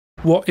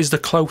what is the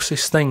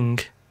closest thing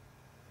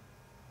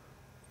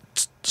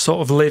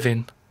sort of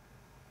living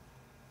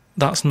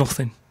that's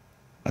nothing?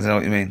 I don't know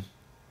what you mean.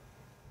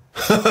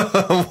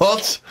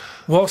 What?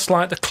 What's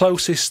like the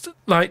closest,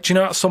 like, do you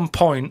know at some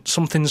point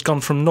something's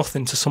gone from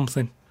nothing to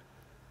something,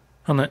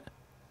 hasn't it?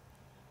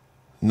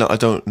 No, I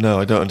don't know.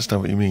 I don't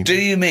understand what you mean. Do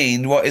you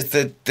mean what is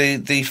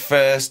the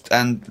first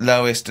and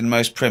lowest and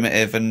most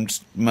primitive and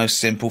most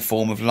simple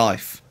form of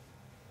life?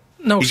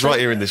 No, He's right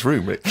here in this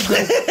room, Rick.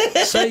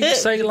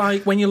 say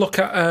like when you look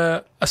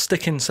at a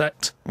stick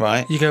insect,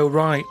 Right. you go,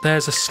 right,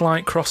 there's a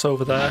slight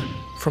crossover there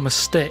from a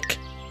stick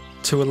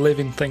to a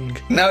living thing.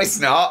 No, it's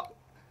not.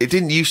 It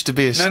didn't used to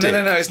be a stick.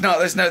 No, it's not.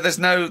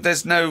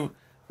 There's no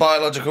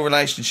biological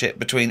relationship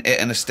between it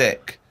and a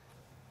stick.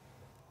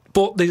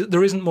 But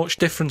there isn't much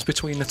difference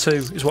between the two,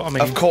 is what I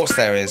mean. Of course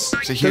there is.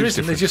 It's a huge There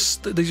isn't. difference.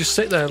 They just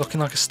sit there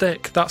looking like a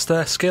stick. That's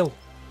their skill.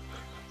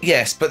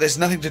 Yes, but there's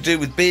nothing to do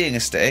with being a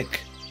stick.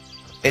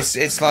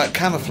 It's like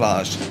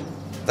camouflage.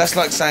 That's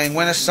like saying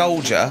when a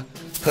soldier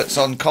puts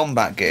on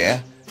combat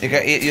gear,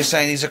 you're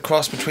saying he's a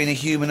cross between a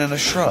human and a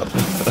shrub.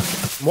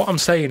 What I'm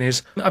saying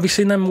is, have you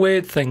seen them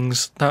weird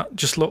things that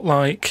just look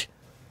like...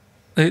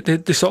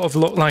 They sort of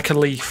look like a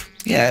leaf?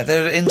 Yeah,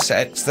 there are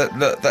insects that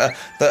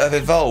have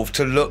evolved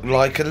to look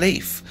like a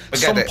leaf. At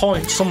some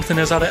point, something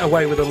has had it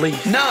away with a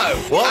leaf. No!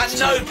 What? At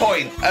no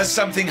point has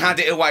something had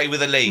it away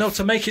with a leaf. No,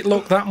 to make it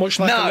look that much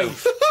like a No.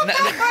 leaf.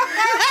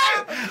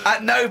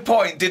 At no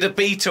point did a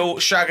beetle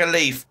shag a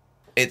leaf.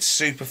 It's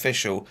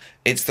superficial.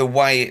 It's the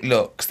way it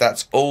looks.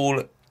 That's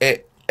all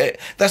it...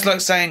 That's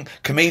like saying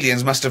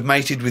chameleons must have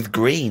mated with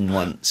green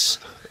once.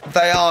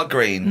 They are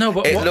green. No,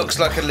 but it what- looks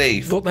like a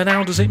leaf. But then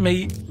how does it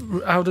meet...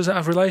 How does it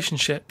have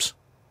relationships?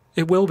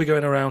 It will be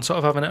going around sort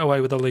of having it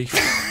away with a leaf.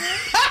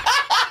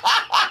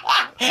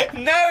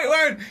 No, it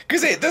won't,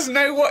 because it doesn't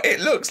know what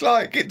it looks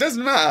like. It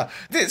doesn't matter.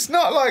 It's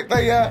not like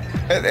a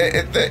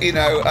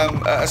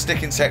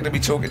stick insect will be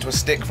talking to a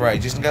stick for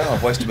ages and go, "Oh,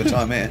 I've wasted my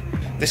time here.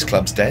 This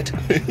club's dead."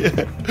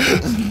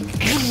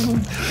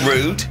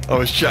 Rude. I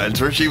was chatting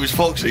to her. She was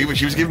foxy, but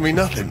she was giving me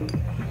nothing.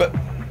 But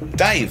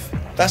Dave,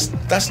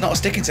 that's not a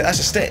stick insect. That's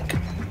a stick.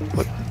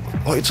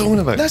 What are you talking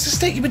about? That's a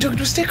stick. You've been talking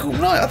to a stick all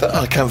night.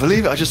 I can't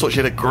believe it. I just thought she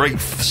had a great,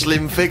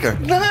 slim figure.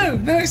 No,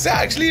 it's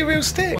actually a real stick.